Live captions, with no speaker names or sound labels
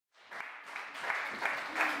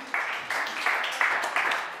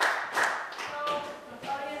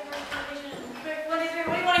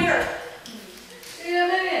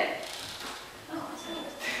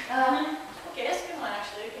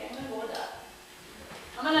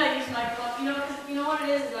the microphone. You know, because you know what it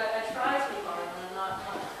is I try too hard when I'm not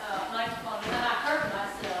on microphone, and then I hurt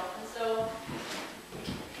myself. And so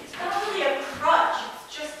it's not really a crutch.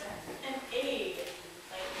 It's just an aid.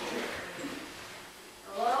 Like,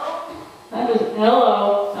 hello?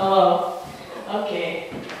 Hello. Hello. Okay.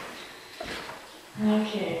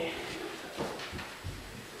 Okay.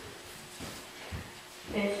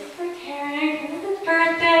 This is for Tarek. This is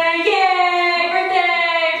birthday. Yay!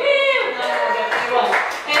 Birthday! Woo! No, what?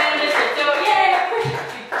 And this is so yay!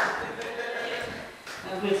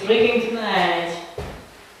 I've been sleeping tonight.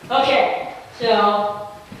 Okay, so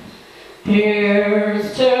here's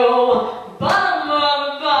to bottom of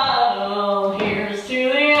the bottle. Here's to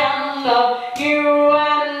the end of you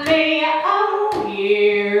and me. Oh,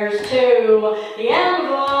 here's to the end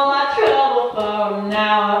of all my trouble for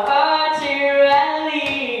now.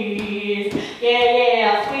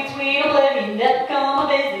 Sweet oblivion, never come a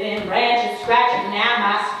visiting, branches scratching out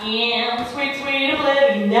my skin. Sweet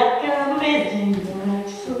oblivion, never come a visiting, go back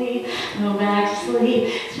to sleep, go back to sleep.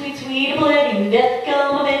 Sweet oblivion, never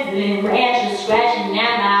come a visiting, branches scratching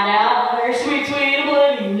out my door. Sweet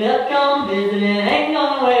oblivion, never come a visiting, ain't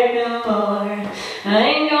gonna wake no more, I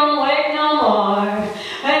ain't gonna wake no more,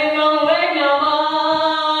 ain't gonna wake no more.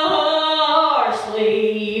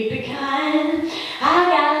 Sleepy kind, I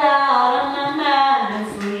got a lot on my mind.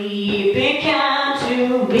 Be kind to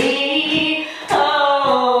me,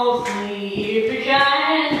 oh, sleepy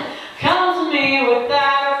kind, come to me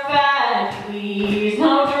without a fight, please,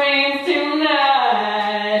 no dreams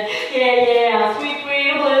tonight. Yeah, sweet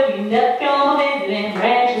oblivion, never come a visiting,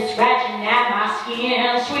 branches scratching at my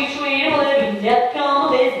skin. Sweet oblivion, never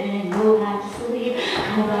come a visiting, go back to sleep,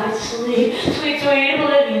 go back to sleep. Sweet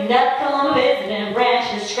oblivion, never come a visiting,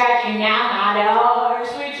 branches scratching out my door.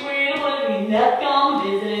 Sweet oblivion, never come a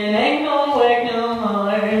visiting, ain't gonna wake no more,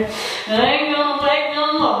 I ain't gonna wake no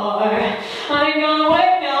more, I ain't gonna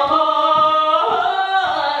wake no more.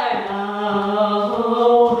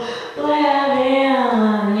 Oh,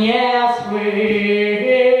 Oblivion, yeah,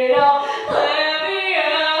 sweet Oblivion,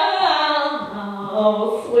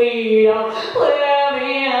 oh, sweet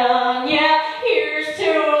Oblivion, yeah, here's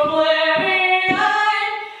to Oblivion,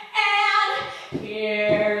 and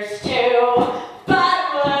here's to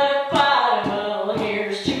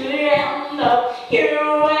here's to the end of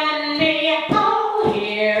you and me. Oh,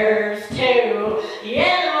 here's to the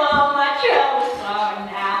end of all my troubles are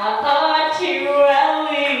now two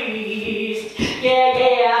at least.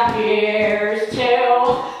 Yeah, here's to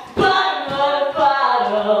bottom of the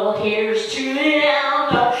bottle. Here's to the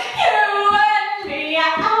end of you and me.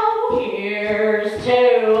 Oh, here's to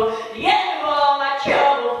the end of all my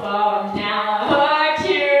trouble for now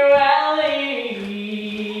two at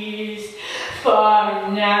least. For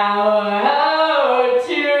now.